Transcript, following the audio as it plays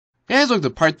Hey guys, welcome to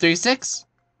part 36.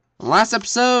 In the last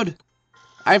episode,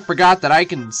 I forgot that I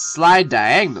can slide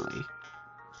diagonally.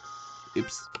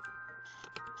 Oops.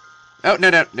 Oh, no.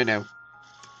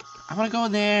 I want to go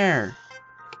in there.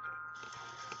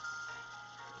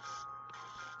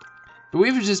 But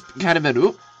we've just kind of been...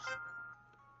 Oop.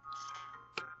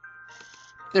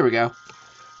 There we go.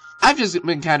 I've just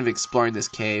been kind of exploring this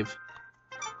cave.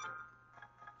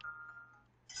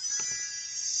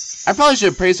 I probably should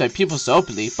have praised my people so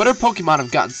openly, but our Pokemon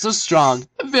have gotten so strong.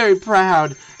 I'm very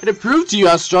proud. And to prove to you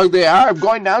how strong they are, I'm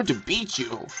going now to beat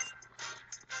you.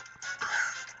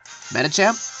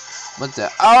 Medicham? What's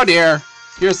that? Oh dear.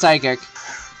 You're a psychic.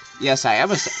 Yes, I am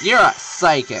you're a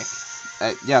psychic.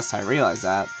 Yes, I realize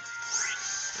that.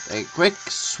 A quick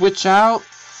switch out.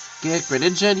 Get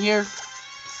Greninja in here.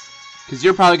 Because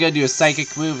you're probably going to do a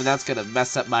psychic move, and that's going to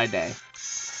mess up my day.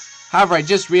 However, I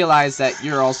just realized that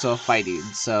you're also fighting,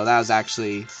 so that was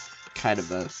actually kind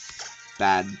of a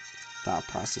bad thought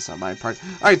process on my part.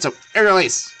 Alright, so, air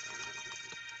release.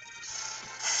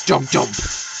 Jump.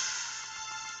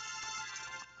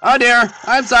 Oh dear,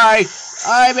 I'm sorry.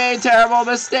 I made a terrible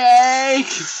mistake.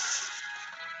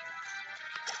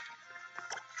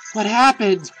 What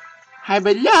happened? I'm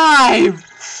alive.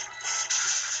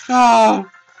 Oh,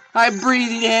 I'm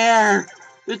breathing air.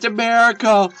 It's a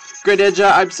miracle.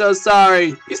 Greninja, I'm so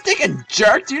sorry. You stinking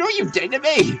jerk! Do you know what you did to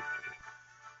me?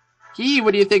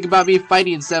 What do you think about me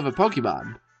fighting instead of a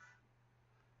Pokemon?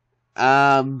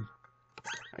 Are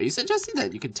you suggesting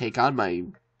that you can take on my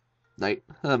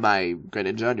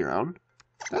Greninja on your own?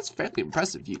 That's fairly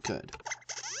impressive if you could.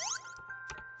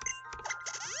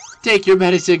 Take your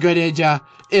medicine, Greninja.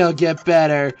 It'll get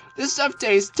better. This stuff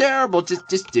tastes terrible.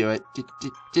 Just do it.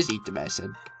 Just eat the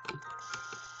medicine.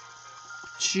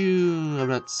 I'm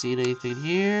not seeing anything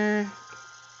here.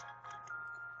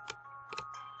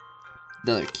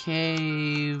 Another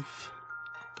cave.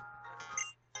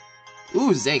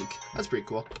 Ooh, zinc. That's pretty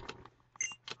cool.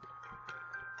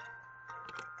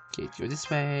 Okay, go this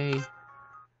way.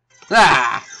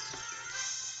 Ah!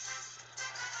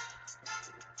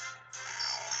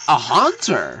 A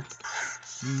Haunter!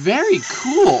 Very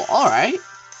cool. Alright.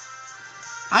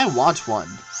 I want one.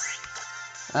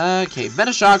 Okay,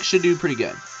 Metashock should do pretty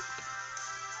good.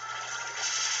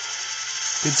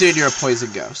 Considering you're a poison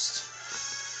ghost.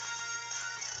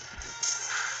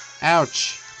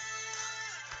 Ouch.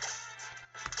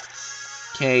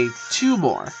 Okay, 2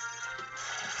 more.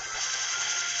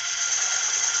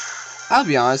 I'll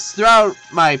be honest, throughout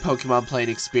my Pokemon playing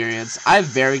experience, I've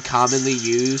very commonly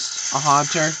used a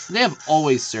Haunter, and they have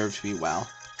always served me well.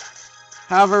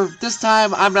 However, this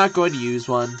time, I'm not going to use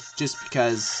one, just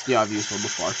because, you know, I've used one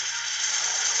before.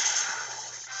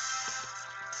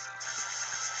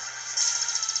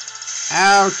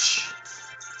 Ouch!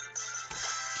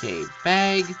 Okay,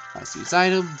 bag, last use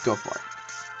item, go for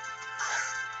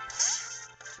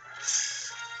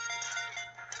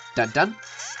it. Dun.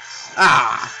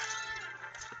 Ah!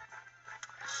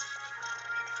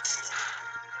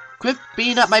 Quit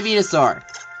beating up my Venusaur!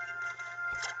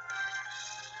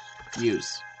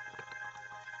 Use.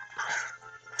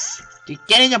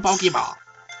 Get in the Pokeball!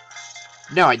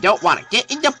 No, I don't want to.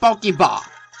 Get in the Pokeball!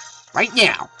 Right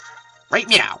now!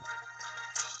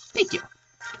 Thank you.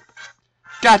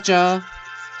 Gotcha!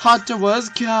 Haunter was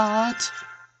caught!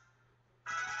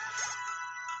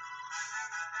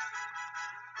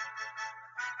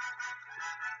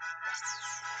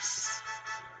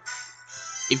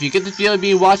 If you get the feeling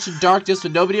being watched in darkness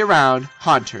with nobody around,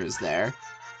 Haunter is there.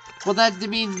 Well, that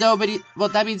means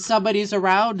that means somebody's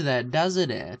around then,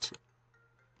 doesn't it?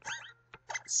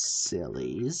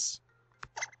 Sillies.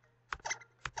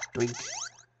 Blink.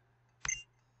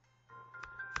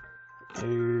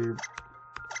 There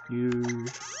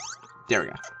we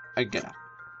go. I get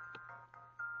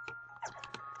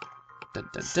it.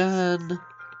 Dun.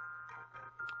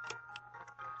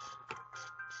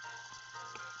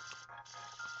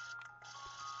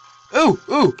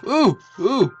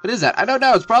 Ooh. What is that? I don't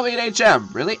know. It's probably an HM.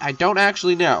 Really? I don't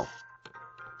actually know.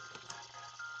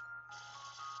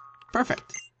 Perfect.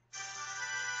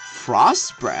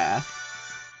 Frost Breath?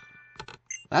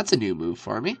 That's a new move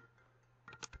for me.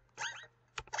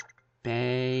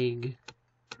 Bag.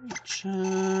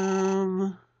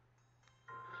 HM.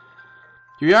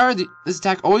 Here we are. This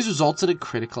attack always results in a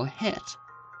critical hit.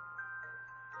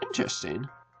 Interesting.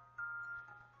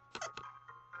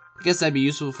 I guess that'd be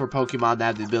useful for Pokemon that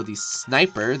have the ability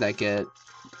Sniper that get...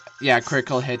 Yeah,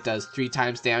 critical hit does 3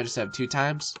 times damage instead of 2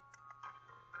 times.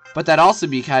 But that'd also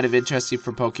be kind of interesting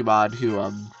for Pokemon who,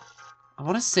 I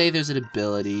want to say there's an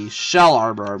ability, Shell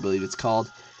Armor I believe it's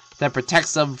called, that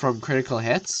protects them from critical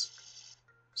hits.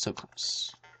 So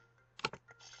close.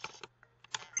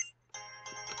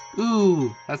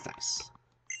 Ooh, that's nice.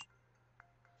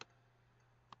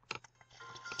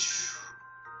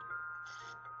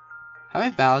 Have I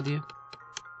battled you?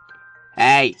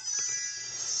 Hey!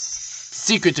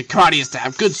 Secret to karate is to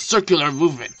have good circular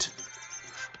movement.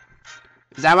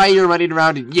 Is that why you're running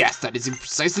around? Yes, that is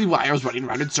precisely why I was running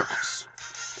around in circles.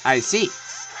 I see.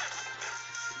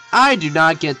 I do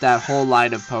not get that whole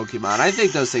line of Pokemon. I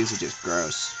think those things are just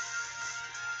gross.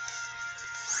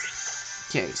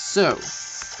 Okay, so,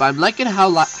 but I'm liking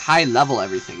how high level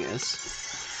everything is.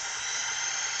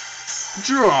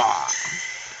 Draw!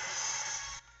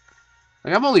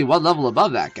 Like, I'm only one level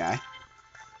above that guy.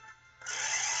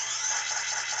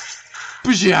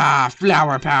 Booyah!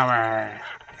 Flower power!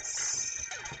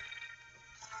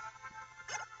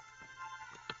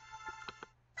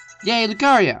 Yay,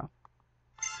 Lucario!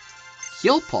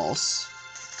 Heal Pulse.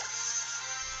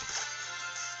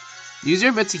 Use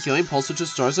your Mitzi Healing Pulse, which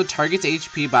restores a target's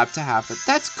HP by up to half.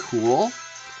 That's cool.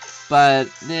 But,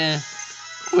 I'm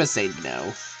gonna say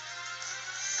no.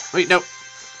 Wait, no.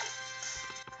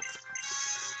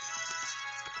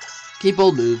 Keep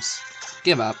old moves.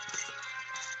 Give up.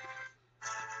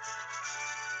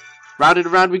 Round and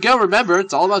around we go. Remember,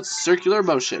 it's all about circular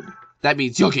motion. That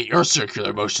means you'll get your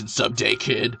circular motion someday,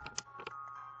 kid.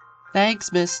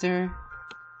 Thanks, mister.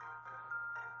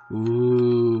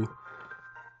 Ooh.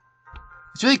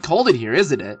 It's really cold in here,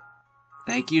 isn't it?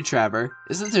 Thank you, Trevor.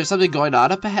 Isn't there something going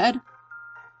on up ahead?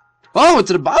 Oh,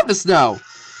 it's an Abomasnow!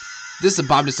 This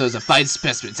Abomasnow is a fine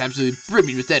specimen. It's absolutely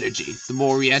brimming with energy. The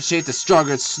more we agitate, the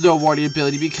stronger its snow warning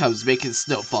ability becomes, making the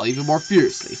snow fall even more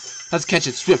furiously. Let's catch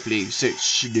it swiftly. Say,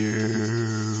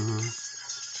 snow.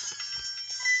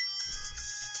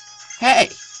 Hey!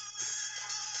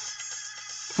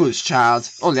 Foolish child.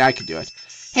 Only I can do it.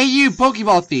 Hey you,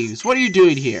 Pokeball thieves! What are you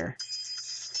doing here?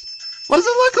 What does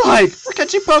it look like? We're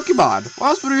catching Pokemon. Why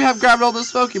else would we have grabbed all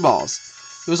those Pokeballs?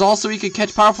 It was also we could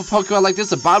catch powerful Pokemon like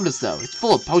this Abomasnow. It's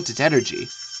full of potent energy.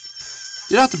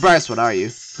 You're not the brightest one, are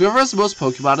you? Whoever has the most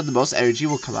Pokemon and the most energy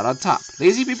will come out on top.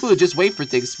 Lazy people who just wait for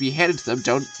things to be handed to them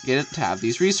don't get to have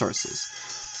these resources.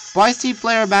 Wise team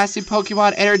player amassing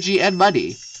Pokemon, energy, and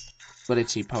money. What a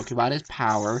team Pokemon is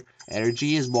power.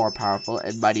 Energy is more powerful,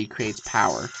 and money creates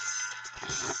power.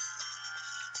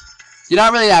 You're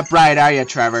not really that bright, are you,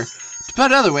 Trevor? To put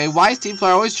it another way, wise team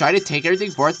player always try to take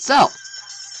everything for itself.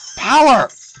 Power!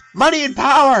 Money and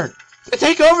power! They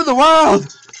take over the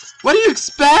world! What do you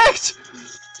expect?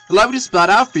 Allow me to spell it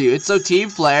out for you. It's so Team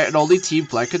Flare and only Team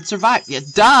Flare can survive. Yeah,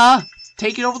 duh!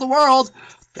 Taking over the world!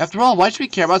 After all, why should we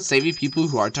care about saving people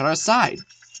who aren't on our side?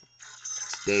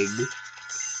 Ding.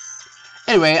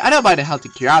 Anyway, I don't mind a healthy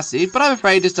curiosity, but I'm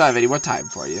afraid I just don't have any more time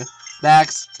for you.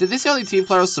 Max, did they say only Team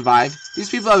Flare will survive? These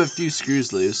people have a few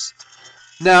screws loose.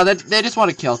 No, they just want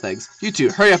to kill things. You two,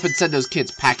 hurry up and send those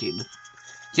kids packing.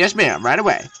 Yes, ma'am, right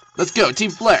away. Let's go,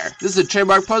 Team Flare. This is a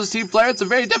trademark pose of Team Flare. It's the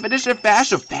very definition of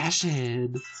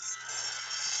fashion.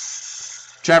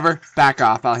 Trevor, back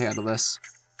off. I'll handle this.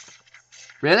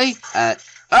 Really?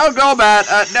 Oh, go, Matt.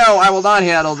 No, I will not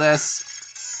handle this.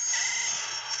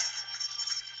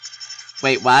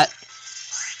 Wait, what?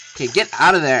 Okay, get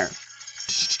out of there.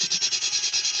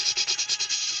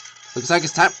 Looks like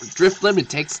it's time for Drifblim to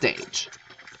take stage.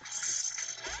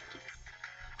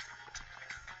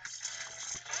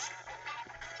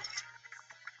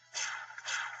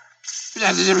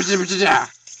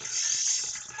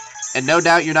 And no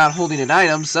doubt you're not holding an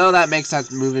item, so that makes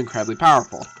that move incredibly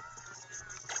powerful.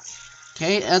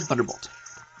 Okay, and Thunderbolt.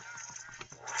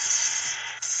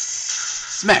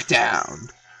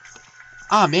 Smackdown!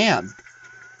 Aw, man.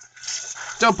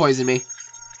 Don't poison me.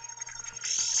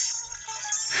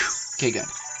 Okay, good.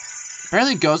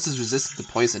 Apparently Ghost is resistant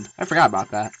to poison. I forgot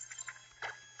about that.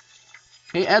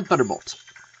 Okay, and Thunderbolt.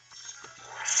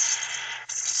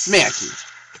 Smacky.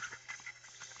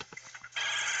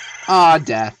 Aw,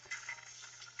 death.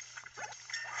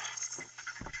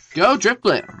 Go,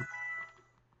 Drifblim.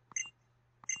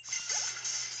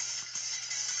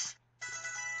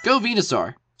 Go,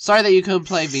 Venusaur. Sorry that you couldn't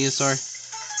play, Venusaur.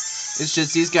 It's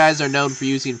just these guys are known for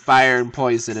using fire and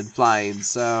poison and flying,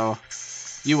 so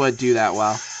you wouldn't do that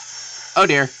well. Oh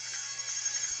dear.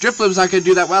 Drifblim's not going to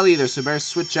do that well either, so better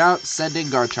switch out, sending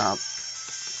Garchomp.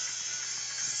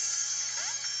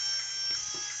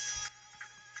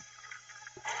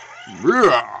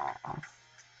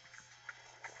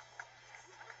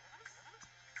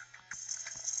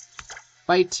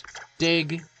 Fight,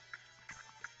 dig.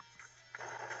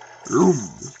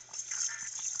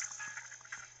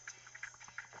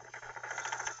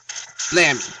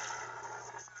 Blammy.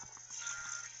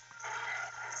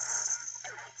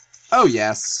 Oh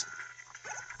yes.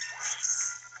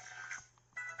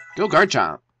 Go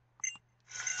Garchomp.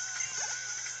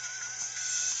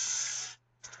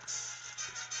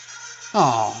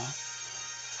 Oh.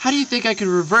 How do you think I could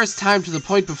reverse time to the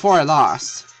point before I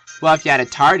lost? Well, if you had a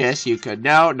TARDIS, you could.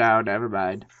 No, never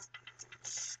mind.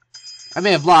 I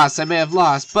may have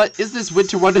lost, but is this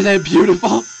Winter Wonderland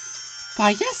beautiful?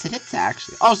 Why, yes, it is,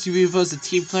 actually. Also, you pose a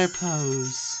team player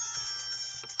pose.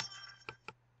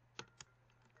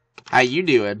 How you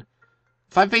doing?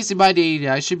 If I'm facing my deity,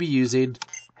 I should be using...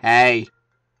 Hey.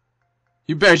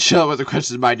 You better chill with the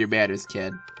questions and mind your manners,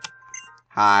 kid.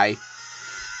 Hi.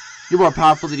 You're more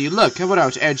powerful than you look. I wonder how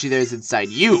much energy there is inside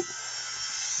you.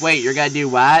 Wait, you're gonna do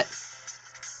what?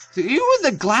 You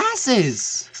with the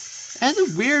glasses! And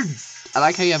the weird... I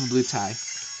like how you have a blue tie.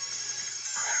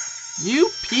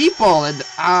 You people and...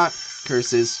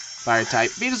 curses. Fire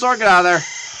type. Venusaur, get out of there.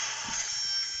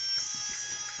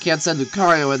 Can't send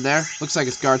Lucario in there. Looks like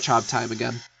it's Garchomp time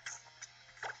again.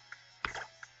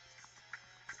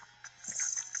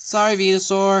 Sorry,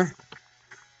 Venusaur.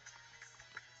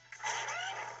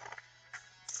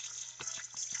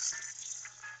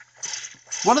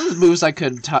 One of the moves I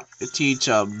could teach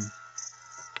him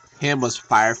was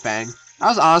Fire Fang. I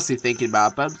was honestly thinking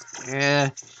about it, but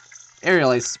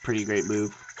Aerial Ace is a pretty great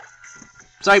move.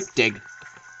 Sorry, dig.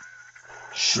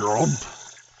 Shrump.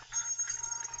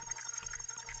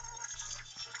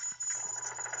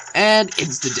 And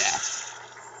insta-death.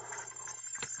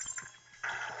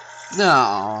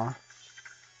 No.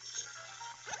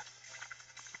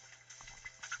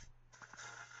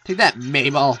 Take that,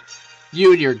 Mabel.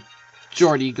 You and your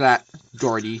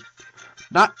Gordy.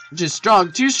 Not just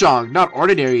strong, too strong. Not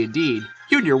ordinary indeed.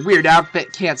 You and your weird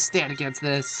outfit can't stand against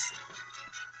this.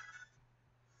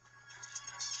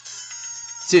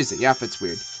 Seriously, your outfit's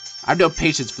weird. I have no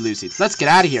patience for Lucy. Let's get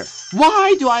out of here.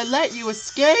 Why do I let you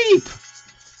escape?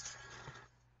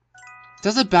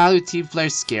 Doesn't battling with Team Flare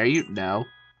scare you? No.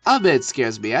 I'll admit it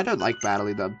scares me. I don't like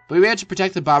battling them. But we managed to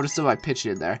protect the Abomasnow by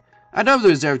pitching in there. I know I'm the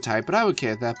reserve type, but I would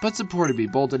care that. But it's important to be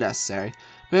bold and necessary.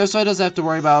 Mamoswine doesn't have to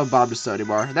worry about Abomasnow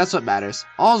anymore. And that's what matters.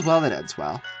 All's well that ends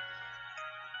well.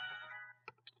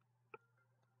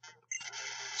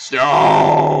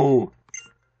 Snow!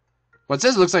 What's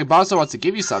this? It looks like Abomasnow wants to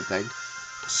give you something.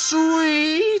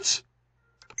 Sweet!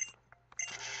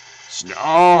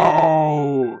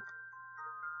 Snow!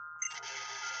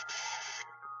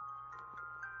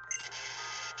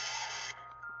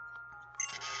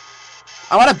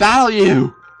 I want to battle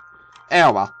you!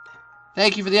 Oh, well.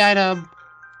 Thank you for the item.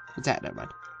 What's that? Never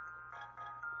mind.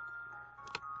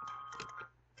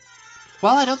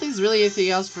 Well, I don't think there's really anything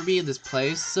else for me in this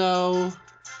place, so...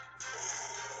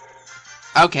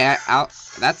 Okay,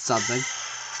 that's something.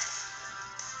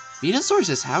 Venusaur's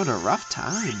just having a rough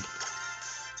time.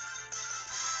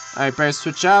 Alright, better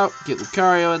switch out. Get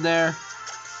Lucario in there.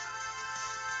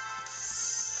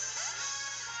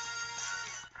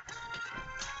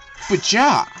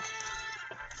 Baja!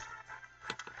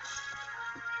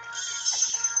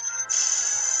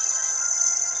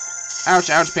 Ouch,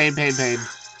 ouch, pain, pain, pain.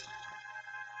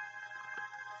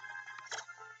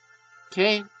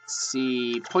 Okay, let's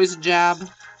see. Poison jab.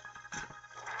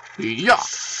 Yeah!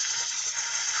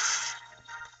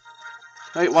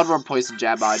 Wait, one more poison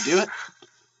jab, I'll do it.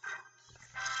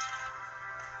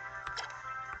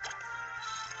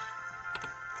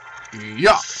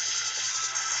 Yeah!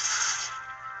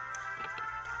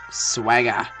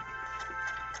 Swagger.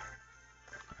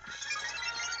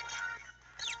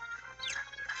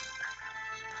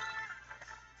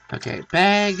 Okay,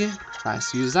 bag.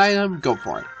 Last used item. Go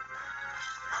for it.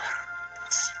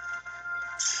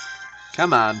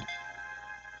 Come on.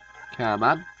 Come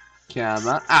on. Come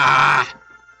on. Ah!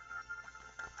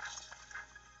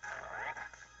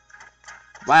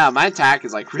 Wow, my attack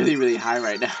is like really, really high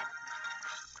right now.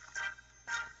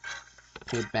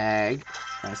 Okay, bag.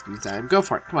 Last used item. Go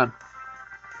for it. Come on.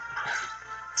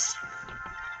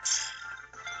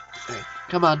 Okay,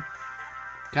 come on.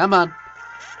 Come on.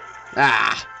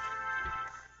 Ah!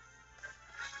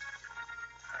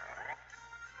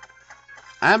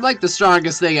 I'm like the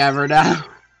strongest thing ever now.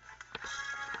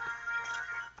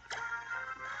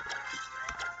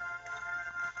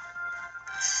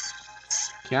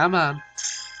 Come on.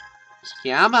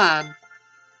 Come on.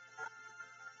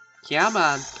 Come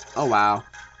on. Oh, wow.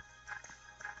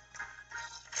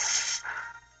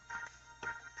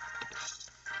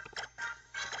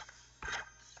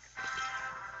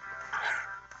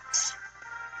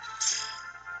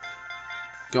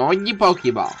 Go in your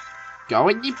Pokeball. Go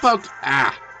in your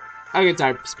Ah! Okay,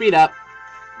 sorry. Speed up.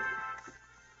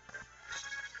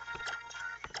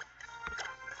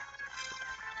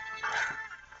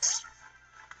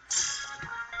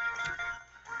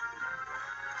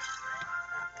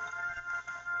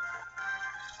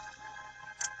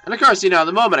 And of course, you know,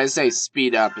 the moment I say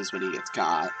speed up is when he gets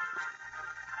caught.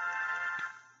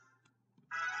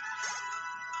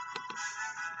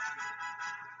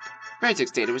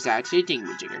 Beartic's data was actually a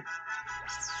dingamajigger.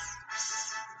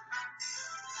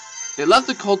 They love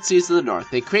the cold seas of the north.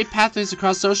 They create pathways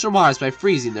across ocean waters by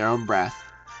freezing their own breath.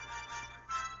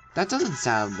 That doesn't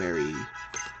sound very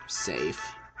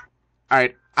safe.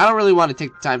 Alright, I don't really want to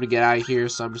take the time to get out of here,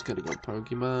 so I'm just gonna go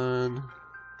Pokemon.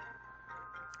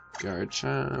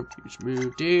 Garchomp, huge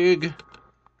move, dig.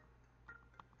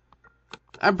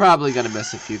 I'm probably gonna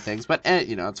miss a few things, but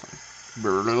you know, it's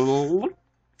fine.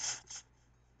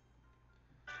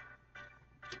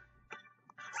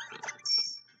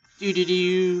 Do do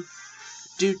do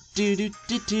do do do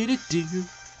do do do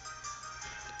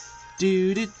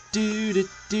do do do do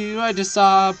do. I just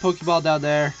saw a Pokeball down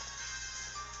there.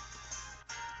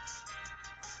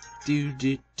 Do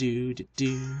do do do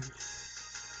do.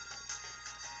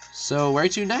 So where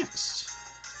to next?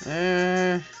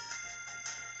 I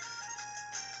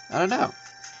don't know.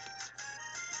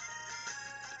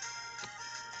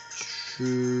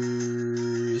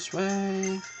 This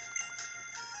way.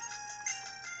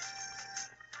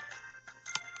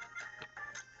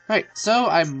 Right, so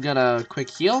I'm gonna quick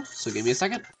heal, so give me a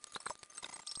second.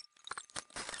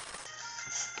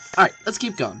 Alright, let's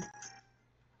keep going.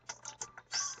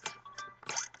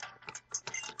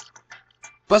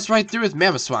 Bust right through with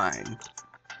Mamoswine.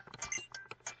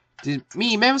 To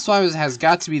me, Mamoswine has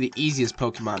got to be the easiest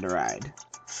Pokemon to ride.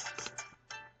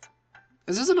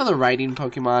 Is this another riding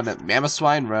Pokemon at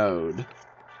Mamoswine Road?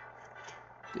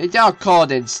 It's all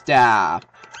cold and stuff.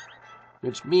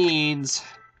 Which means...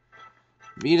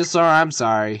 Venusaur, I'm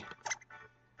sorry.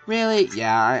 Really?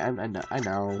 Yeah, I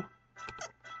know.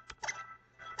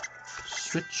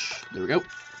 Switch. There we go.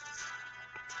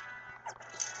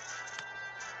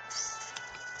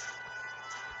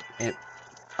 And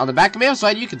on the back of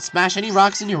Mamoswine, you can smash any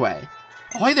rocks in your way.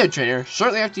 Ahoy there, trainer.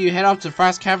 Shortly after you head off to the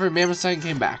Frost Cavern, Mamoswine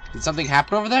came back. Did something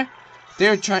happen over there? They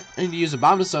were trying to use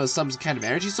Abomasnow as some kind of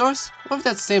energy source? What if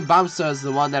that same Abomasnow is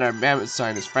the one that our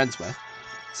Mamoswine is friends with?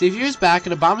 See, a few years back,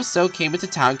 an Abomasnow came into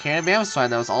town carrying a Mamoswine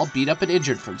that was all beat up and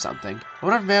injured from something. I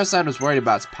wonder if Mamoswine was worried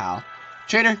about its pal.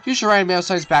 Trainer, you should ride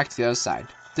Mamoswine's back to the other side.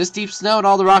 This deep snow and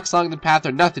all the rocks along the path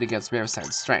are nothing against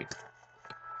Mamoswine's strength.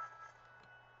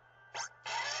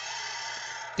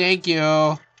 Thank you.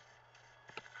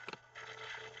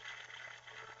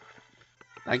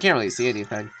 I can't really see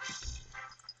anything.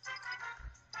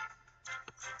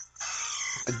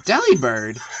 A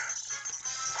Delibird?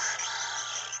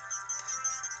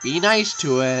 Be nice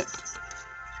to it.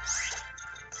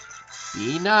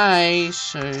 Be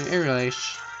nice.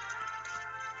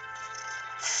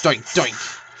 Doink,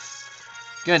 doink.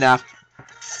 Good enough.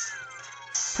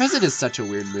 Present is such a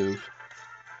weird move.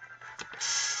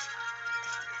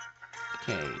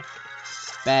 Okay.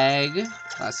 Bag.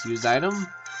 Last used item.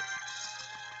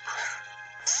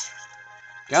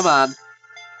 Come on.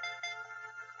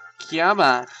 Come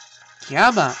on.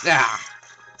 Come on. Ah.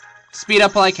 Speed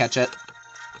up while I catch it.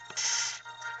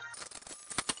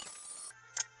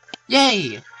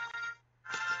 Yay!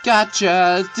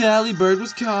 Gotcha! Delibird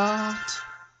was caught!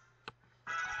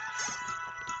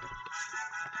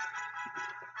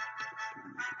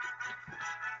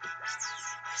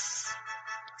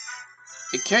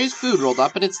 It carries food rolled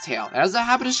up in its tail. It has a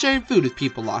habit of sharing food with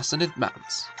people lost in its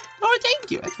mountains. Oh,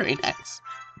 thank you! That's very nice.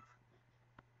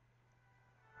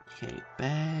 Okay,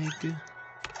 bag.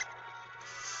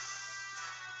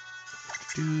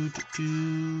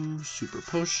 Super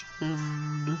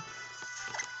potion.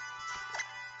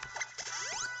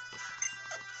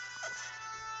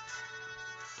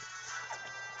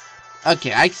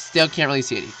 Okay, I still can't really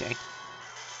see anything.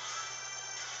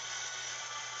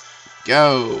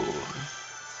 Go.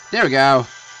 There we go.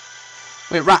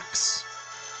 Wait, rocks.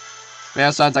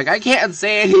 Man, sounds like I can't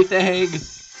say anything.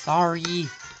 Sorry.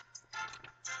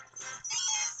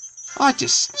 Oh, it's a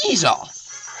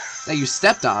Sneasel that you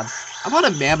stepped on. I'm on a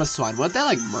Mamoswine. Wouldn't that,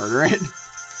 like, murder it?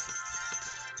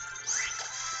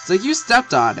 It's like you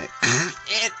stepped on it.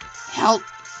 It helped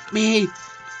me.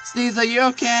 Sneasel, are you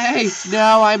okay?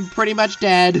 No, I'm pretty much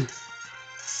dead.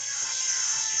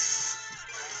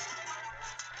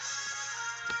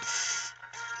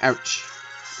 Ouch.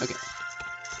 Okay.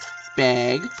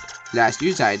 Bag. Last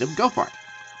used item. Go for it.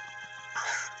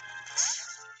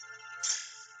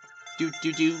 Do.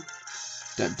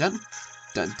 Dun dun.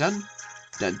 Dun dun.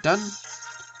 Dun dun.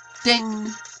 Ding.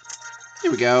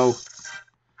 Here we go.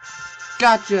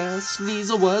 Gotcha.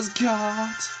 Sneasel was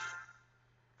caught.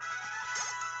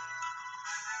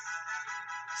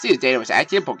 See, the data was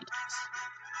actually a Pokémon.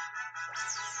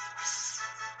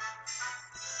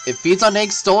 It feeds on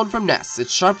eggs stolen from nests.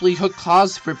 Its sharply hooked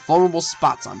claws rip vulnerable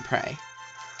spots on prey.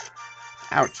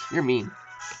 Ouch, you're mean.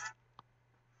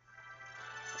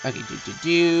 Okay,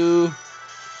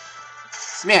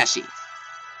 Smashy.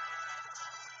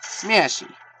 Smashy.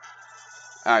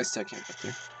 Oh, I still can't get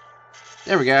through.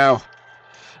 There we go.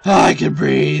 Oh, I can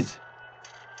breathe.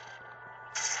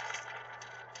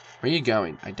 Where are you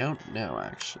going? I don't know,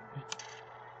 actually.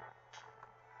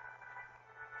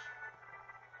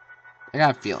 I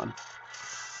got a feeling.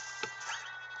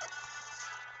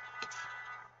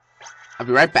 I'll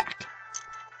be right back.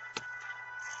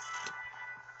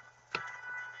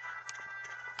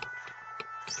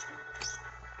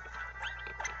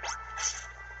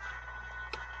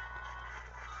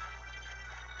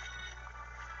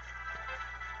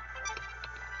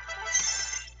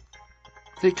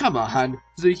 Say, come on.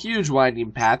 It's a huge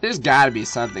winding path. There's gotta be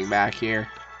something back here.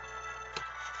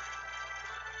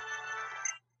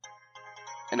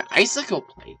 An Icicle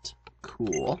Plate.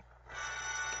 Cool.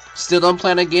 Still don't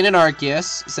plan on gaining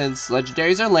Arceus, since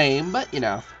legendaries are lame, but, you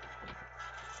know.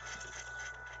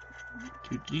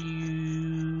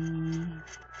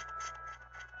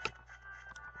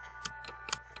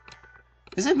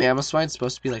 Isn't Mamoswine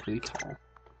supposed to be, like, really tall?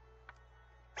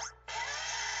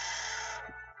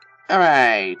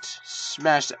 Alright.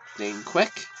 Smash that thing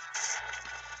quick.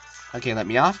 Okay, let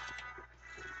me off.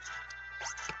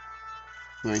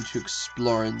 I'm going to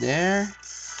explore in there.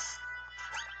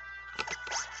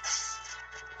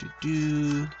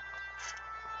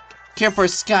 Care for a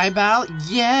sky bow?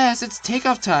 Yes, it's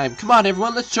takeoff time. Come on,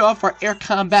 everyone, let's show off our air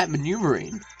combat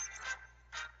maneuvering.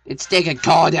 It's taking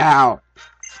call down.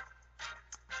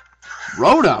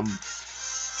 Rotom?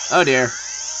 Oh dear.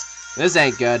 This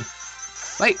ain't good.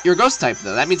 Wait, you're a ghost type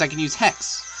though. That means I can use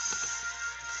Hex.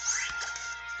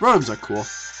 Rotoms are cool.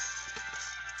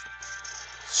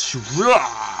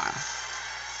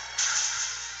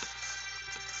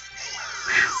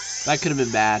 That could have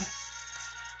been bad.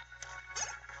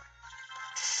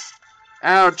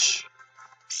 Ouch.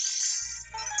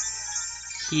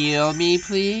 Heal me,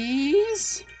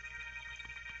 please.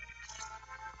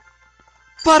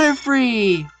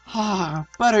 Butterfree! Ah,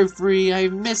 Butterfree,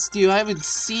 I've missed you. I haven't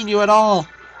seen you at all.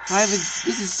 This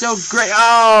is so great.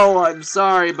 Oh, I'm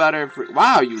sorry, Butterfree.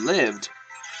 Wow, you lived.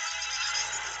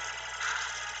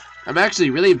 I'm actually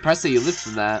really impressed that you lived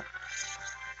from that.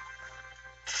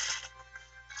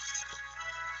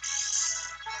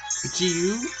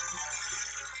 You?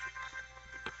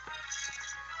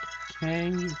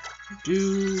 Okay,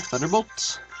 do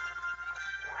Thunderbolt.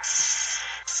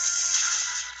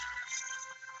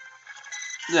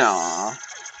 Aww.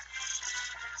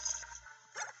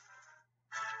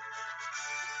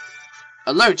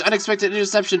 Alert! Unexpected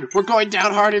interception! We're going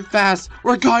down hard and fast!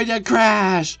 We're going to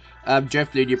crash!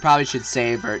 Driftloot, you probably should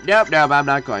save her. Nope, I'm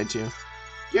not going to.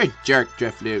 You're a jerk,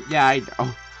 Driftloot. Yeah, I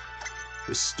know.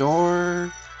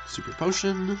 Restore. Super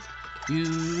Potion.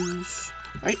 Use.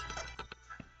 Right.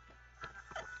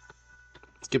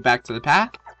 Let's get back to the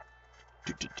path.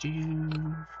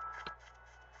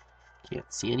 Can't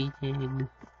see anything.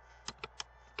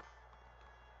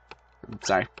 I'm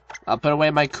sorry. I'll put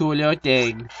away my cooler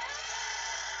thing.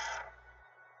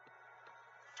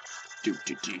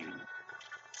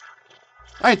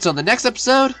 Alright, so in the next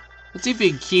episode, let's see if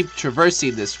we can keep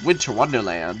traversing this winter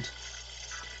wonderland.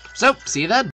 So, see you then.